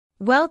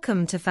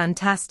Welcome to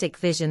Fantastic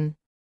Vision.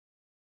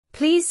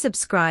 Please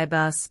subscribe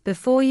us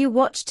before you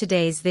watch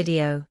today's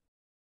video.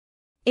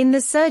 In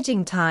the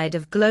surging tide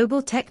of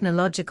global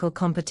technological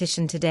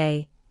competition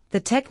today,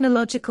 the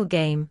technological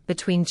game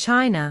between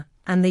China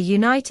and the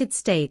United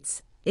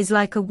States is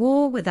like a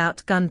war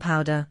without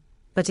gunpowder,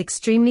 but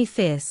extremely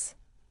fierce.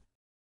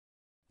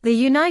 The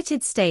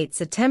United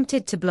States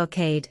attempted to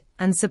blockade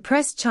and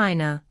suppress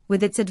China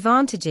with its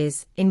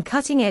advantages in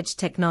cutting-edge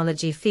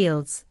technology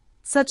fields,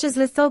 such as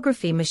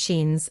lithography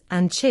machines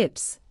and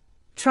chips,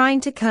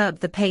 trying to curb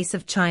the pace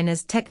of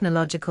China's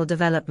technological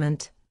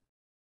development.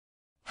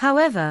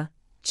 However,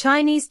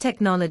 Chinese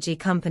technology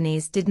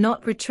companies did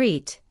not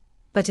retreat,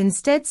 but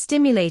instead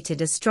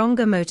stimulated a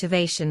stronger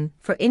motivation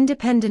for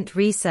independent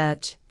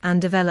research and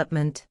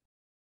development.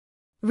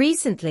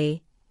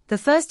 Recently, the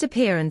first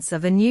appearance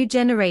of a new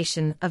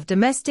generation of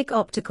domestic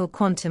optical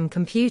quantum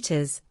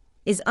computers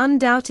is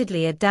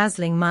undoubtedly a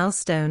dazzling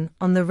milestone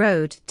on the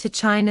road to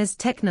China's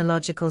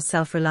technological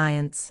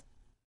self-reliance.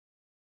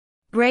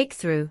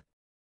 Breakthrough.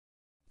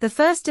 The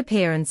first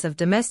appearance of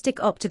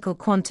domestic optical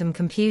quantum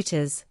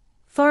computers,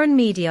 foreign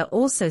media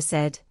also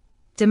said,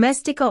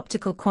 domestic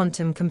optical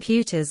quantum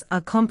computers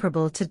are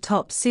comparable to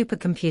top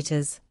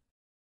supercomputers.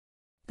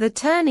 The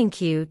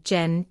Tianhe-2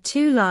 Gen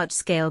 2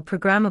 large-scale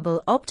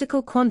programmable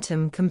optical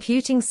quantum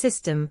computing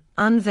system,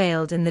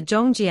 unveiled in the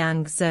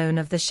Zhongjiang zone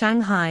of the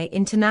Shanghai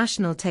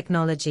International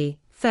Technology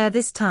Fair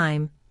this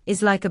time,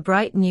 is like a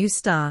bright new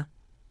star,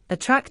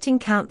 attracting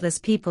countless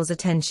people's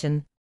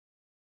attention.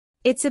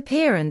 Its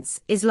appearance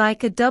is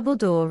like a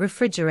double-door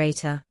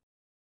refrigerator.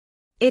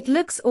 It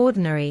looks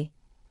ordinary,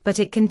 but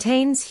it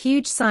contains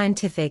huge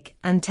scientific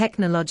and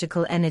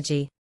technological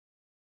energy.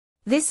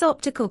 This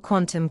optical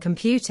quantum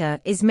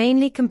computer is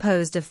mainly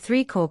composed of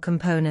three core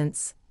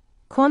components: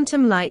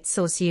 quantum light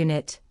source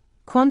unit,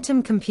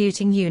 quantum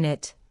computing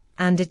unit,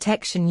 and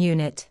detection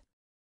unit.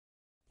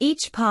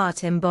 Each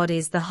part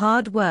embodies the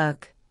hard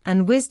work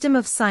and wisdom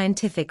of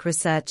scientific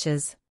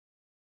researchers.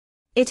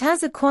 It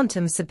has a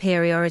quantum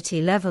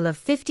superiority level of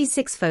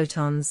 56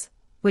 photons,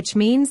 which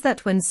means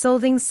that when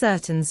solving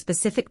certain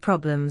specific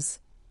problems,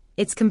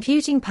 its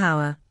computing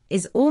power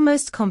is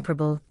almost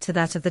comparable to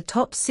that of the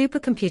top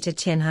supercomputer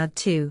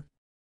Tianhe-2.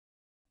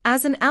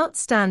 As an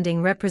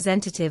outstanding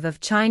representative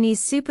of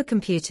Chinese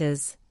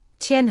supercomputers,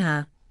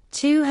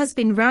 Tianhe-2 has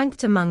been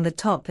ranked among the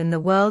top in the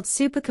world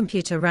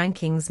supercomputer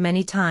rankings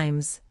many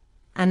times,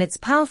 and its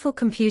powerful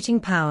computing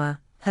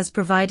power has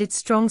provided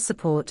strong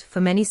support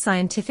for many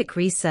scientific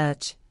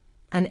research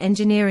and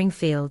engineering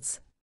fields.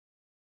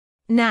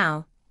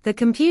 Now, the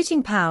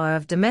computing power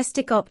of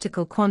domestic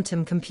optical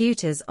quantum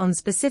computers on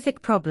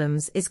specific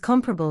problems is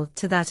comparable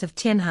to that of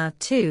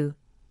Tianhe-2,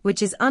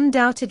 which is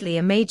undoubtedly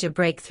a major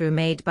breakthrough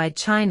made by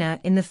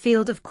China in the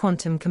field of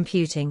quantum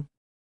computing.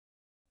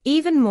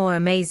 Even more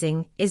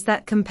amazing is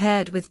that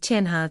compared with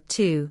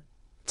Tianhe-2,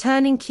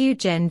 Tianhe-2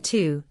 Gen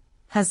 2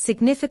 has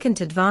significant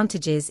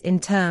advantages in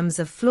terms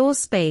of floor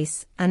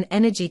space and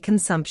energy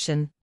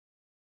consumption.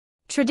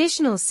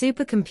 Traditional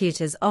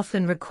supercomputers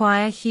often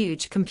require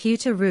huge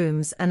computer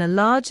rooms and a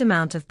large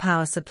amount of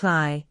power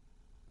supply,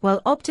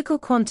 while optical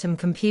quantum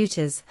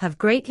computers have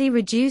greatly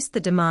reduced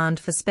the demand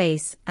for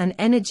space and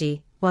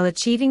energy while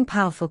achieving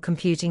powerful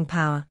computing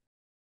power.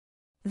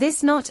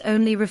 This not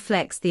only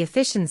reflects the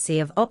efficiency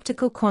of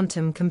optical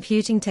quantum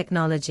computing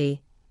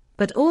technology,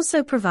 but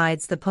also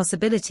provides the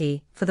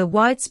possibility for the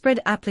widespread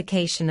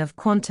application of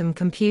quantum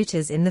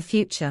computers in the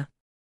future.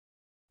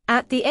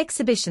 At the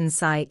exhibition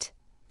site,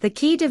 the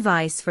key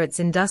device for its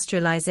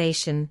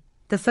industrialization,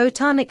 the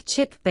photonic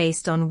chip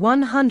based on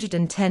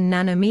 110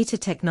 nanometer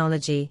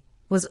technology,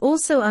 was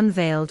also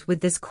unveiled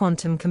with this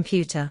quantum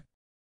computer.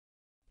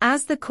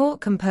 As the core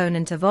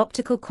component of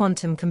optical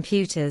quantum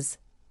computers,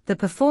 the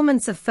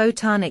performance of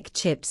photonic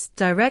chips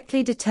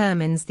directly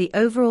determines the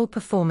overall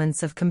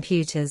performance of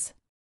computers.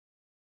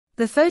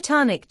 The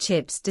photonic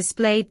chips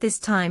displayed this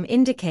time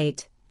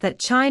indicate that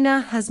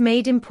China has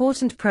made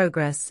important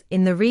progress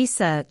in the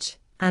research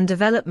and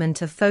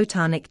development of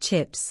photonic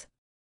chips.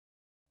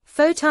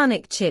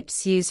 Photonic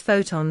chips use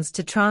photons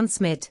to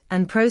transmit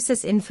and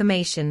process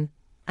information,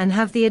 and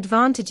have the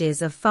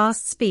advantages of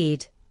fast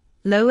speed,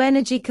 low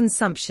energy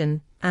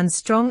consumption, and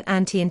strong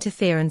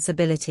anti-interference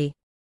ability.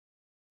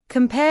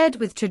 Compared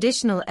with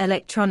traditional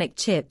electronic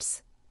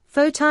chips,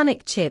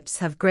 photonic chips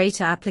have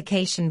greater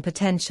application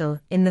potential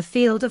in the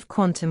field of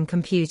quantum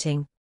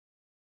computing.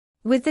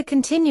 With the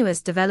continuous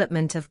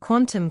development of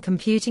quantum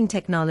computing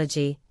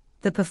technology,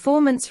 the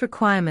performance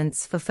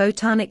requirements for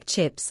photonic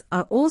chips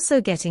are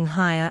also getting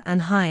higher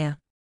and higher.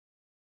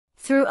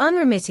 Through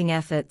unremitting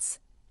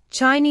efforts,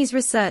 Chinese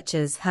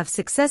researchers have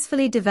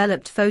successfully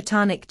developed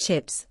photonic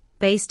chips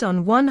based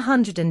on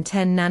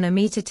 110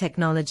 nanometer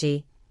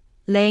technology,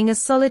 laying a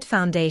solid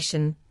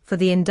foundation for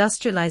the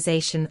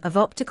industrialization of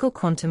optical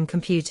quantum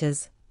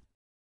computers.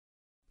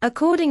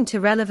 According to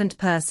relevant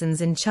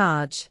persons in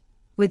charge,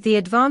 with the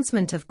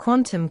advancement of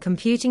quantum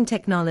computing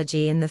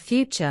technology in the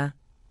future,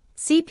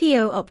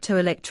 CPO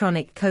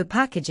optoelectronic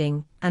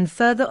co-packaging, and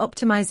further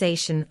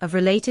optimization of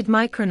related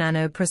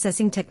micronano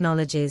processing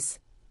technologies,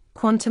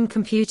 quantum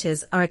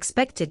computers are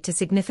expected to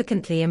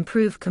significantly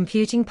improve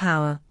computing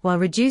power while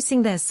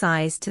reducing their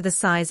size to the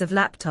size of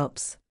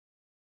laptops.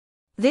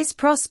 This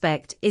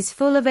prospect is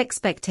full of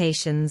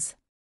expectations.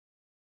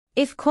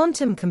 If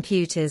quantum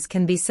computers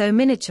can be so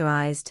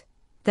miniaturized,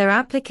 their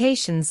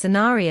application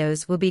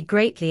scenarios will be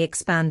greatly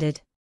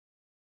expanded.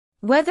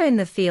 Whether in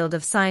the field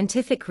of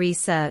scientific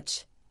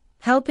research,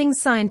 helping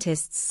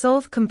scientists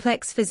solve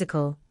complex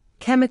physical,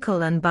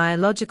 chemical and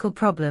biological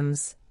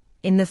problems,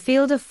 in the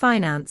field of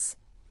finance,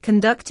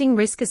 conducting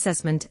risk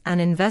assessment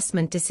and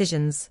investment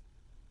decisions,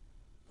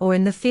 or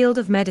in the field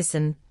of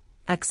medicine,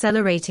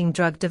 accelerating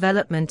drug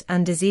development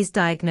and disease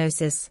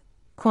diagnosis,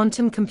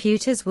 quantum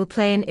computers will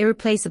play an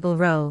irreplaceable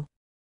role.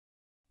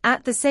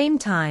 At the same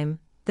time,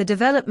 the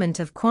development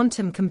of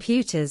quantum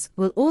computers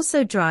will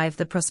also drive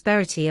the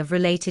prosperity of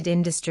related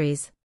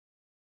industries.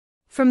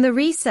 From the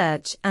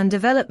research and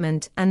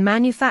development and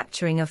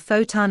manufacturing of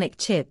photonic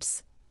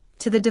chips,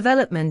 to the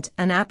development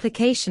and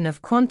application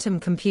of quantum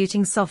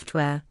computing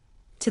software,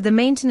 to the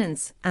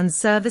maintenance and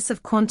service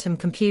of quantum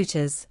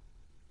computers,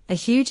 a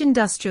huge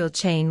industrial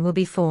chain will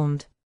be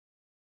formed.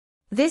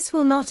 This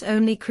will not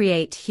only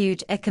create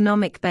huge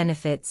economic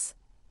benefits,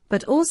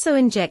 but also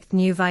inject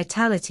new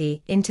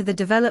vitality into the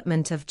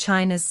development of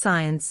China's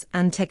science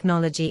and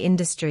technology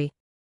industry.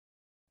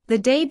 The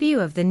debut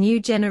of the new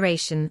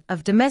generation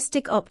of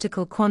domestic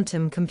optical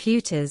quantum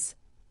computers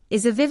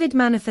is a vivid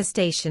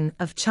manifestation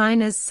of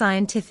China's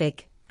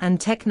scientific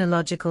and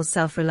technological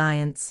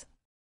self-reliance.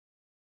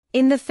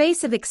 In the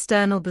face of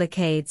external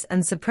blockades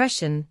and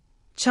suppression,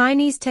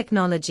 Chinese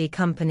technology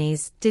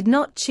companies did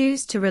not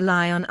choose to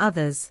rely on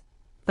others,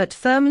 but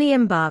firmly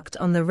embarked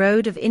on the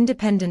road of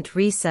independent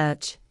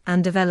research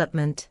and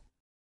development.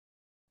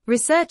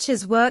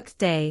 Researchers worked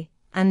day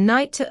and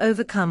night to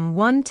overcome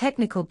one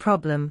technical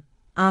problem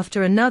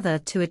after another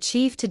to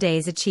achieve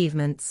today's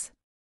achievements.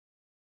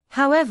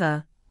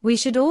 However, we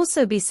should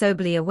also be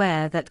soberly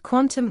aware that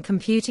quantum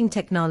computing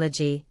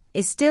technology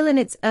is still in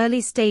its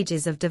early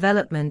stages of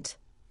development,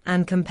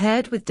 and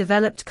compared with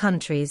developed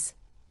countries,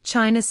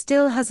 China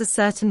still has a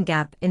certain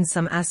gap in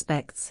some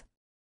aspects.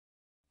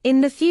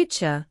 In the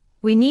future,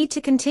 we need to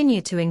continue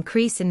to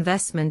increase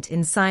investment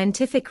in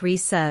scientific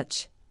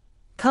research,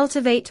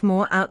 cultivate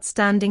more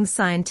outstanding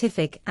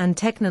scientific and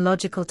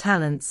technological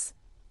talents,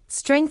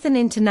 strengthen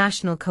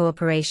international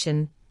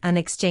cooperation and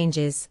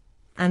exchanges,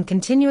 and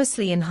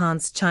continuously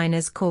enhance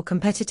China's core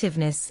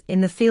competitiveness in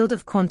the field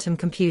of quantum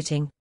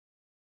computing.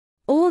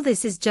 All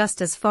this is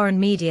just as foreign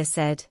media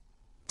said.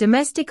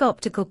 Domestic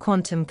optical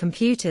quantum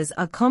computers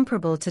are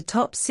comparable to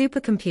top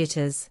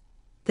supercomputers.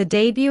 The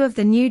debut of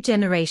the new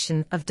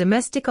generation of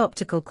domestic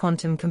optical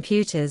quantum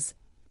computers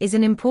is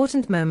an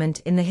important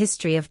moment in the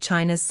history of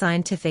China's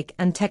scientific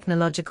and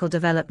technological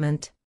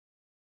development.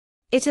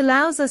 It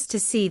allows us to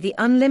see the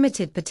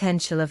unlimited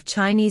potential of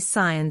Chinese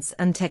science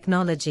and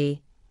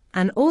technology,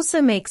 and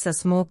also makes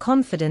us more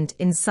confident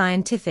in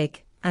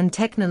scientific and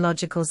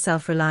technological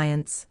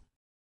self-reliance.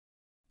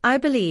 I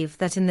believe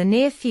that in the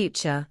near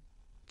future,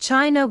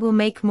 China will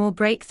make more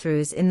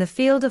breakthroughs in the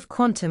field of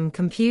quantum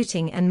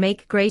computing and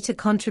make greater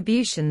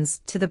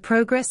contributions to the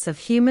progress of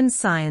human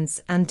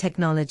science and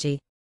technology.